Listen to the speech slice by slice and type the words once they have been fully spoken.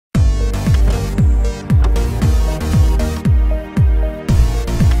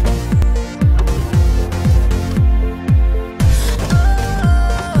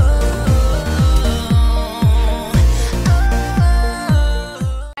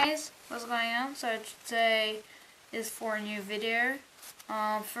So today is for a new video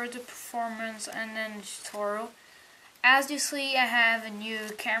for the performance and then the tutorial. As you see, I have a new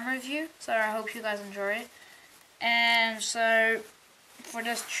camera view, so I hope you guys enjoy it. And so for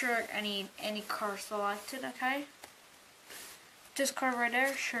this trick, I need any card selected, okay? This card right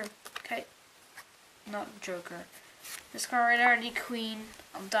there, sure, okay? Not Joker. This card right there, the Queen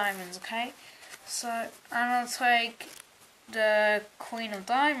of Diamonds, okay? So I'm gonna take the Queen of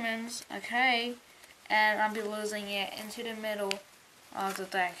Diamonds, okay? And I'll be losing it into the middle of the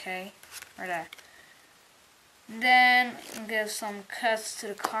deck, okay? Right there. Then give some cuts to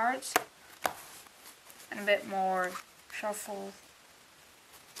the cards and a bit more shuffle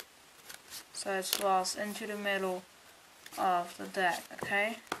so it's lost into the middle of the deck,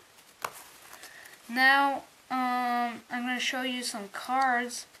 okay? Now I'm going to show you some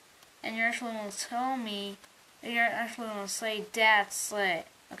cards and you're actually going to tell me, you're actually going to say that's it,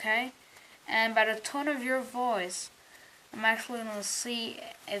 okay? And by the tone of your voice, I'm actually going to see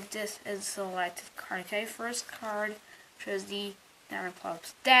if this is a selected card, okay? First card shows the Diamond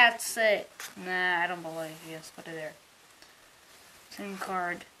Clubs. That's it. Nah, I don't believe you. Let's put it there. Second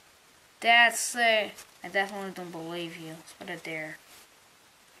card. That's it. I definitely don't believe you. Let's put it there.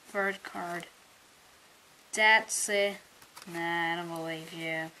 Third card. That's it. Nah, I don't believe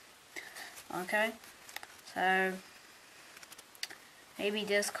you. Okay? So, maybe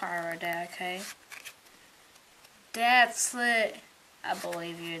this card right there, okay? That's it. I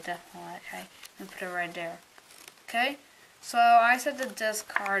believe you, definitely, okay? Let me put it right there. Okay? So, I said that this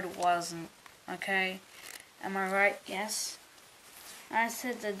card wasn't, okay? Am I right? Yes? I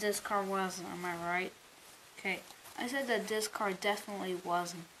said that this card wasn't, am I right? Okay. I said that this card definitely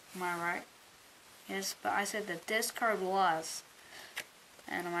wasn't, am I right? Yes, but I said that this card was.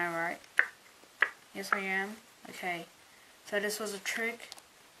 And am I right? Yes, I am. Okay. So, this was a trick.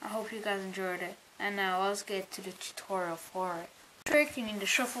 I hope you guys enjoyed it. And now let's get to the tutorial for it. Trick, you need a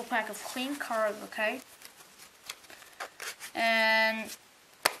shuffle pack of clean cards, okay? And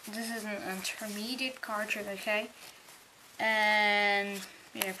this is an intermediate card trick, okay? And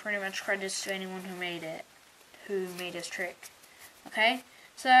yeah, pretty much credits to anyone who made it, who made this trick. Okay?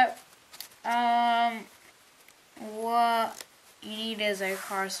 So what you need is a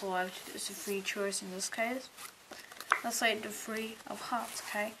card selected. It's a free choice in this case. Let's say the Three of Hearts,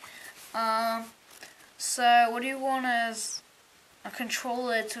 okay? So what you want is control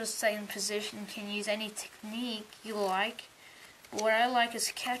it to a second position. You can use any technique you like. What I like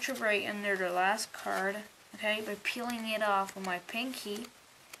is catch a break under the last card, okay, by peeling it off with my pinky.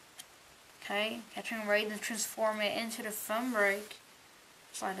 Okay, catching a break and transform it into the thumb break,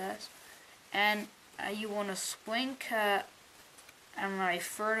 just like this. And you want to swing cut, I don't know, a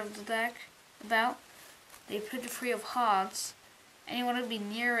third of the deck, about. They put the Three of Hearts. And you want to be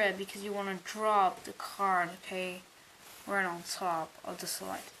near it because you want to drop the card, okay, right on top of the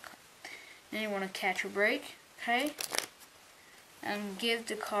selected card. Then you want to catch a break, okay, and give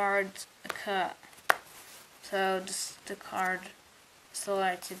the card a cut. So the card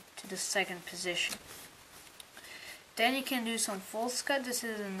selected to the second position. Then you can do some false cut. This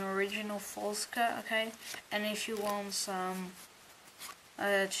is an original false cut, okay. And if you want some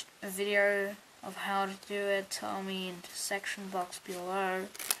a video of how to do it, tell me in the section box below,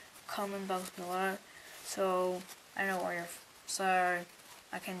 comment box below, so I know where you're, so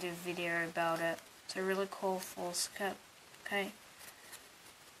I can do a video about it. It's a really cool false cut, okay?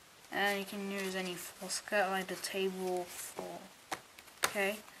 And you can use any false cut like the table fall,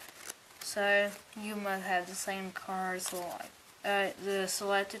 okay? So you must have the same card, the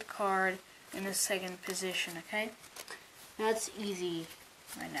selected card in the second position, okay? That's easy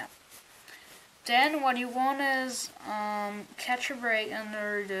right now. Then what you want is catch a break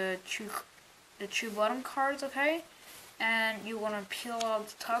under the two bottom cards, okay? And you want to peel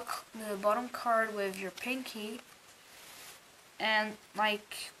out the bottom card with your pinky, and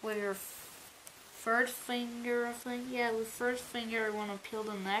like with your third finger, I think. Yeah, with first finger you want to peel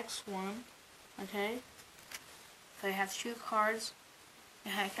the next one, okay? So you have two cards.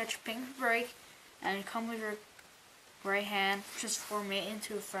 You catch a pinky break, and you come with your right hand, just form it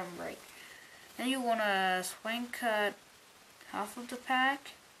into a thumb break. Then you want to swing cut half of the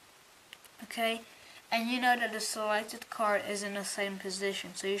pack, okay? And you know that the selected card is in the same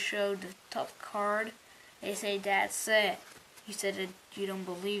position. So you show the top card, they say that's it. You said that you don't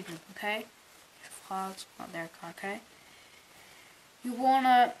believe them, okay? Not their card, okay? You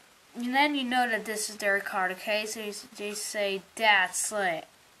wanna, and then you know that this is their card, okay? So they say that's it.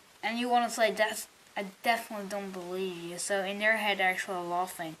 And you wanna say that's, I definitely don't believe you. So in their head they're actually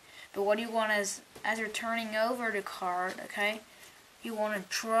laughing. But what you want is, as you're turning over the card, okay, you want to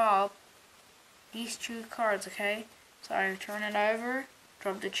drop these 2 cards, okay? So I turn it over,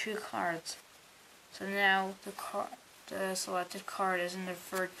 drop the 2 cards. So now the selected card is in the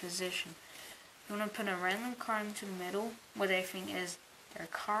 3rd position. You want to put a random card into the middle, what they think is their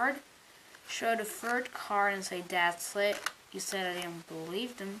card. Show the 3rd card and say that's it. You said I didn't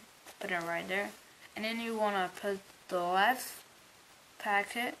believe them. Put it right there. And then you want to put the left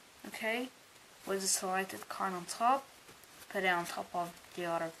packet, okay, with the selected card on top. Put it on top of the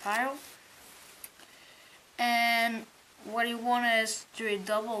other pile. And what you want is do a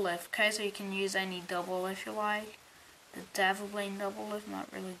double lift, okay, so you can use any double lift you like. The Devil Blade double lift, not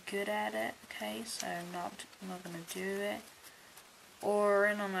really good at it, okay, so I'm not gonna do it. Or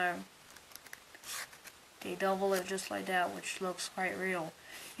I don't know, they double lift just like that, which looks quite real.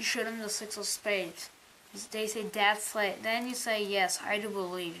 You show them the 6 of spades. They say that's it. Then you say yes, I do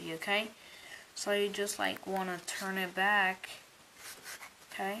believe you, okay? So you just like wanna turn it back,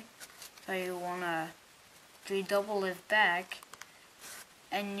 okay? So you wanna do a double lift back,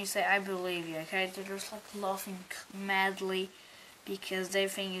 and you say I believe you, okay? They're just like laughing madly because they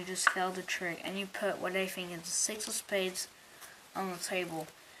think you just failed the trick, and you put what they think is the 6 of spades on the table.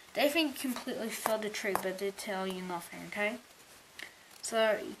 They think you completely failed the trick, but they tell you nothing, okay?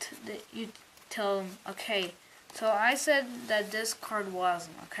 So you tell them, okay, so I said that this card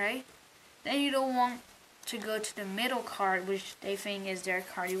wasn't, okay? Then you don't want to go to the middle card, which they think is their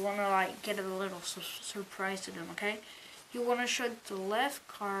card. You want to like get a little surprise to them, okay? You want to show the left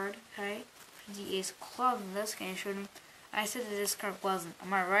card, okay? The ace of clubs in this game. Show them, I said that this card wasn't.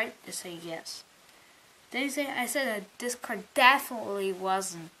 Am I right? They say yes. Then you say, I said that this card definitely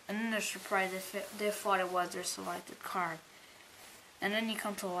wasn't. And then they're surprised they thought it was their selected card. And then you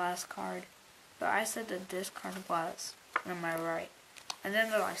come to the last card. But I said that this card was. Am I right? And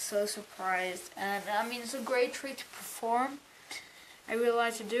then they're like so surprised. And I mean, it's a great trick to perform. I really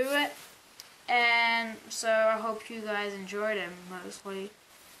like to do it. And so I hope you guys enjoyed it mostly.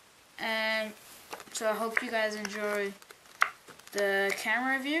 And so I hope you guys enjoy the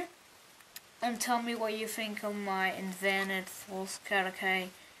camera review. And tell me what you think of my invented false cut, okay?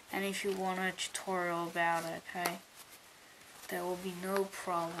 And if you want a tutorial about it, okay? There will be no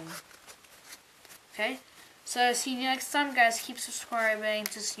problem. Okay? So see you next time, guys. Keep subscribing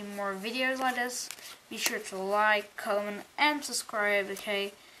to see more videos like this. Be sure to like, comment, and subscribe,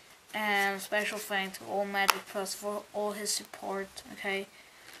 okay? And special thanks to All Magic Plus for all his support, okay?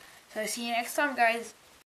 So see you next time, guys.